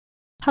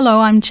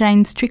Hello, I'm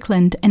Jane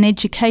Strickland, an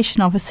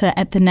Education Officer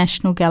at the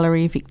National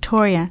Gallery of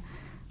Victoria.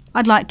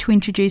 I'd like to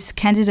introduce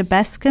Candida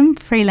Bascom,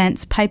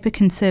 freelance paper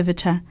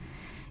conservator.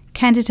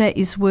 Candida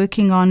is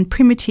working on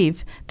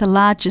Primitive, the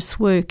largest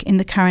work in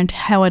the current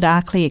Howard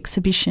Arkley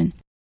exhibition.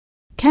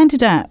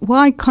 Candida,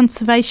 why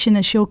conservation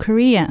as your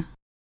career?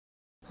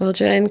 Well,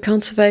 Jane,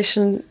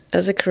 conservation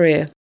as a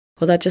career,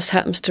 well, that just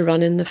happens to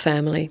run in the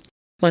family.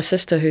 My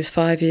sister, who's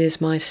 5 years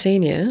my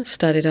senior,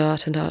 studied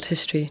art and art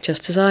history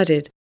just as I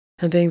did,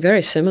 and being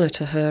very similar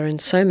to her in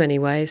so many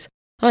ways,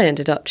 I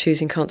ended up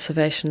choosing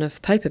conservation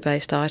of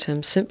paper-based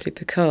items simply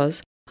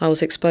because I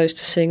was exposed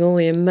to seeing all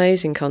the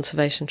amazing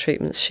conservation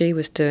treatments she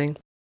was doing.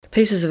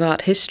 Pieces of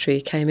art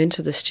history came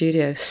into the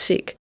studio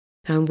sick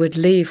and would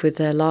leave with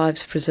their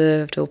lives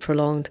preserved or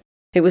prolonged.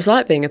 It was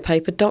like being a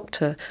paper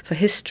doctor for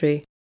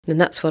history,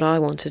 and that's what I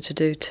wanted to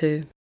do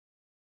too.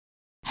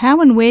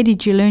 How and where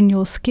did you learn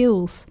your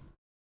skills?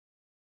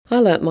 I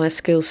learnt my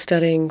skills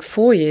studying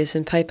 4 years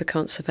in paper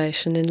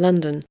conservation in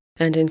London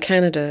and in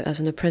Canada as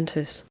an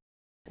apprentice.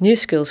 New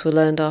skills were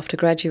learned after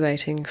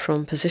graduating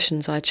from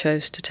positions I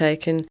chose to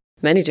take in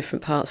many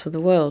different parts of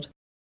the world.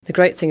 The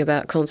great thing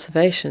about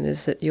conservation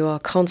is that you are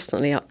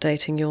constantly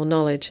updating your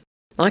knowledge.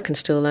 I can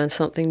still learn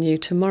something new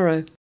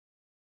tomorrow.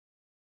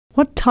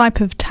 What type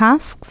of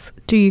tasks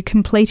do you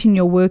complete in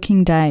your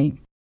working day?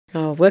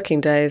 Our working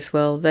days,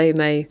 well, they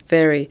may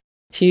vary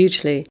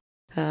hugely.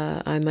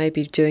 I may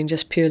be doing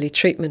just purely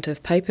treatment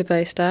of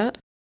paper-based art.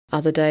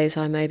 Other days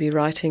I may be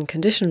writing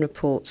condition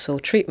reports or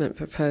treatment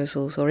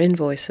proposals or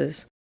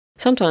invoices.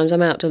 Sometimes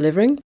I'm out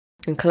delivering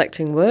and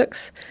collecting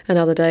works, and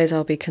other days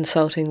I'll be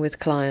consulting with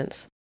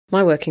clients.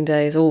 My working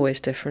day is always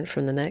different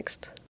from the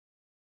next.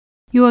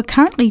 You are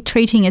currently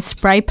treating a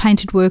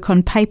spray-painted work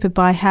on paper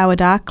by Howard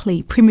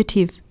Arkley,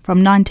 Primitive,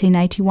 from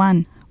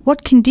 1981.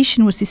 What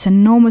condition was this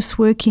enormous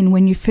work in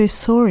when you first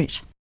saw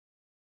it?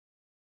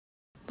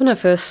 When I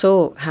first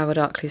saw Howard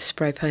Arkley's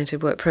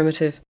spray-painted work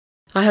Primitive,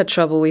 I had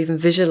trouble even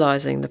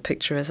visualising the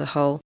picture as a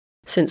whole,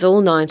 since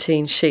all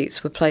 19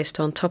 sheets were placed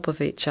on top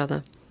of each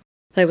other.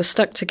 They were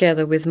stuck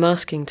together with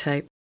masking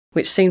tape,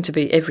 which seemed to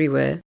be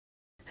everywhere,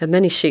 and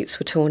many sheets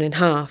were torn in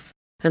half,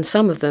 and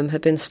some of them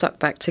had been stuck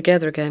back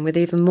together again with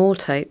even more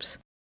tapes.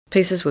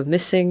 Pieces were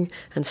missing,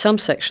 and some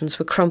sections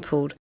were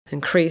crumpled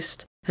and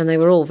creased, and they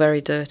were all very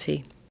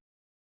dirty.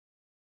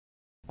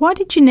 Why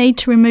did you need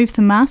to remove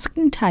the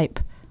masking tape?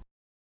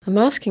 A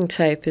masking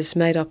tape is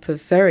made up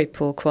of very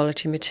poor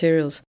quality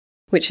materials,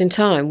 which in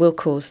time will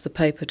cause the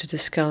paper to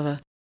discolour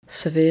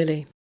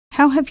severely.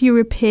 How have you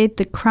repaired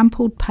the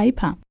crumpled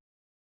paper?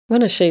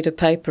 When a sheet of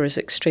paper is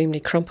extremely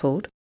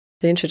crumpled,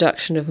 the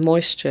introduction of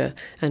moisture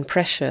and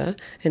pressure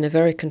in a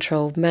very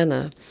controlled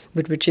manner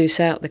would reduce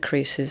out the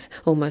creases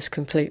almost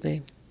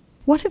completely.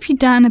 What have you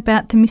done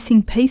about the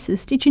missing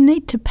pieces? Did you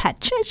need to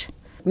patch it?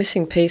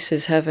 Missing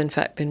pieces have in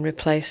fact been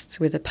replaced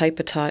with a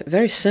paper type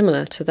very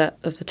similar to that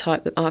of the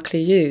type that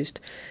Arkley used,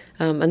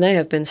 and they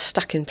have been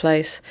stuck in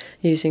place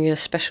using a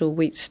special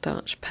wheat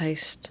starch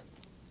paste.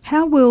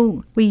 How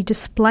will we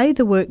display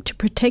the work to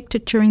protect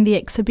it during the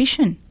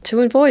exhibition?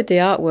 To avoid the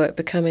artwork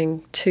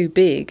becoming too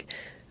big,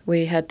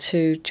 we had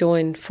to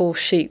join 4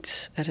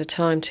 sheets at a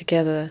time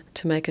together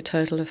to make a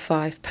total of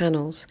 5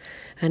 panels,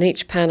 and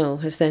each panel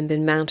has then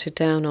been mounted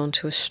down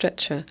onto a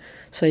stretcher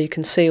so you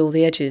can see all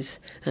the edges,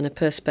 and a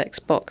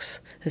Perspex box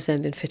has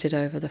then been fitted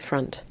over the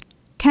front.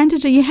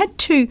 Candida, you had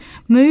to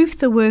move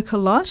the work a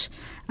lot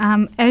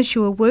as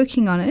you were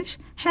working on it.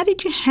 How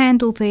did you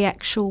handle the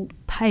actual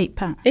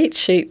paper? Each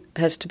sheet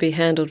has to be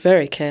handled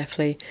very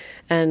carefully,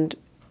 and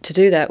to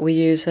do that we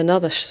use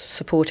another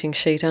supporting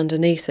sheet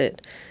underneath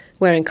it.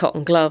 Wearing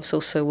cotton gloves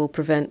also will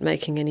prevent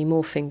making any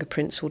more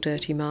fingerprints or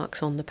dirty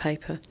marks on the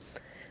paper.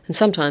 And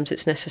sometimes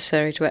it's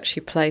necessary to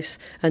actually place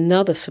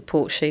another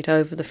support sheet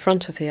over the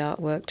front of the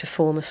artwork to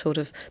form a sort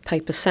of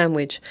paper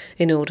sandwich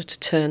in order to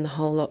turn the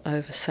whole lot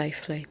over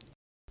safely.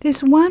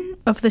 There's one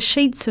of the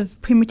sheets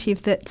of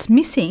Primitive that's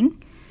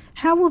missing.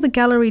 How will the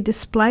gallery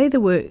display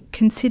the work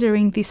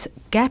considering this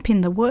gap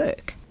in the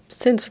work?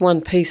 Since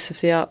one piece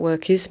of the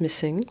artwork is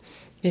missing,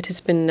 it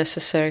has been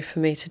necessary for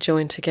me to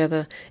join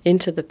together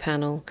into the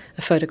panel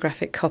a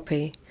photographic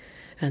copy,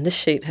 and this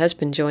sheet has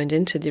been joined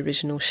into the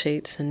original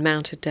sheets and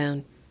mounted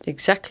down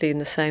exactly in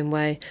the same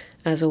way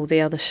as all the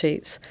other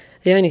sheets.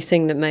 The only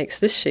thing that makes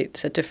this sheet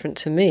so different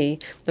to me,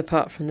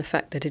 apart from the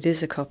fact that it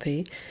is a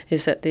copy,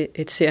 is that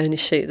it's the only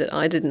sheet that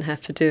I didn't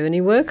have to do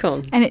any work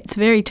on. And it's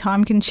very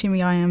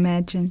time-consuming, I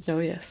imagine. Oh,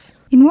 yes.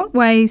 In what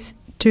ways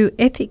do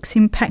ethics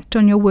impact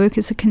on your work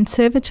as a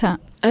conservator?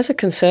 As a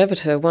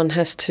conservator, one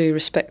has to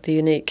respect the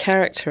unique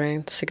character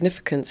and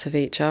significance of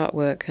each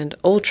artwork, and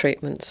all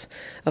treatments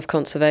of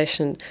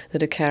conservation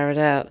that are carried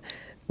out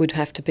would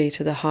have to be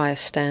to the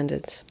highest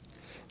standards.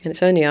 And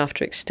it's only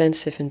after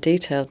extensive and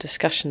detailed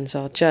discussions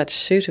are judged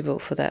suitable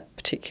for that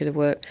particular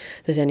work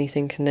that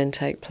anything can then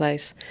take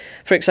place.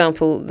 For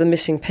example, the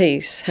missing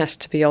piece has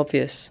to be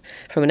obvious.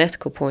 From an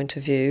ethical point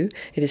of view,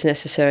 it is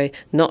necessary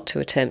not to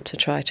attempt to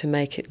try to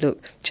make it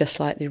look just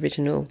like the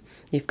original.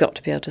 You've got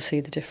to be able to see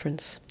the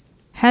difference.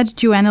 How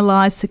did you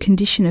analyse the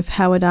condition of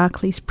Howard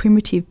Arkley's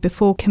primitive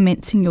before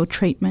commencing your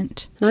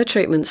treatment? No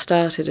treatment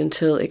started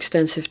until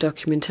extensive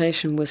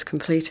documentation was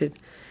completed.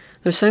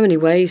 There are so many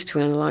ways to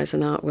analyse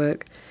an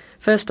artwork.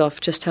 First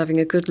off, just having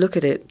a good look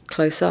at it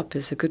close up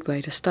is a good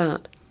way to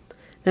start.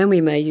 Then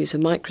we may use a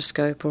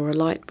microscope or a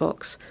light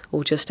box,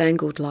 or just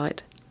angled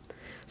light.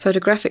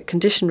 Photographic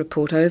condition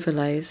report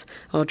overlays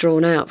are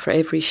drawn out for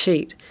every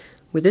sheet.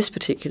 With this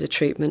particular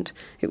treatment,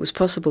 it was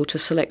possible to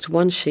select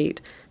one sheet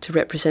to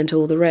represent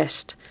all the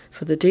rest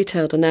for the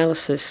detailed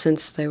analysis,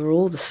 since they were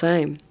all the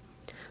same.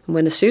 And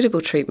when a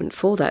suitable treatment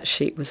for that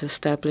sheet was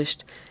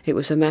established, it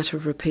was a matter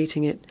of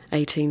repeating it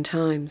 18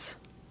 times.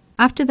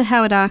 After the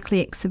Howard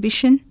Arkley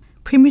exhibition,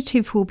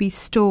 primitive will be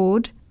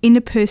stored in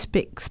a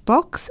Perspex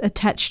box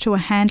attached to a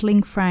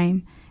handling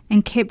frame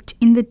and kept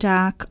in the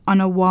dark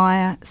on a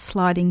wire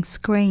sliding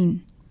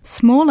screen.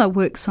 Smaller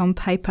works on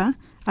paper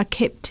are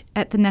kept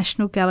at the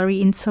National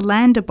Gallery in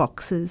Solander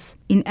boxes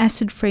in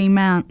acid-free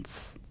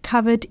mounts,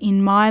 covered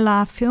in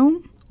mylar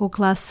film or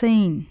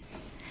glassine.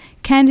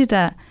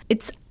 Candida,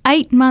 it's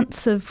 8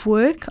 months of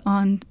work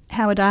on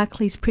Howard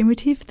Arkley's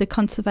primitive, the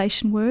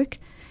conservation work.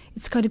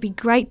 It's got to be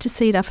great to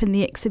see it up in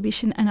the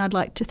exhibition, and I'd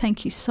like to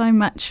thank you so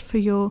much for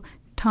your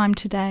time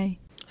today.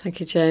 Thank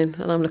you, Jane,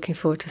 and I'm looking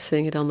forward to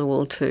seeing it on the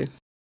wall too.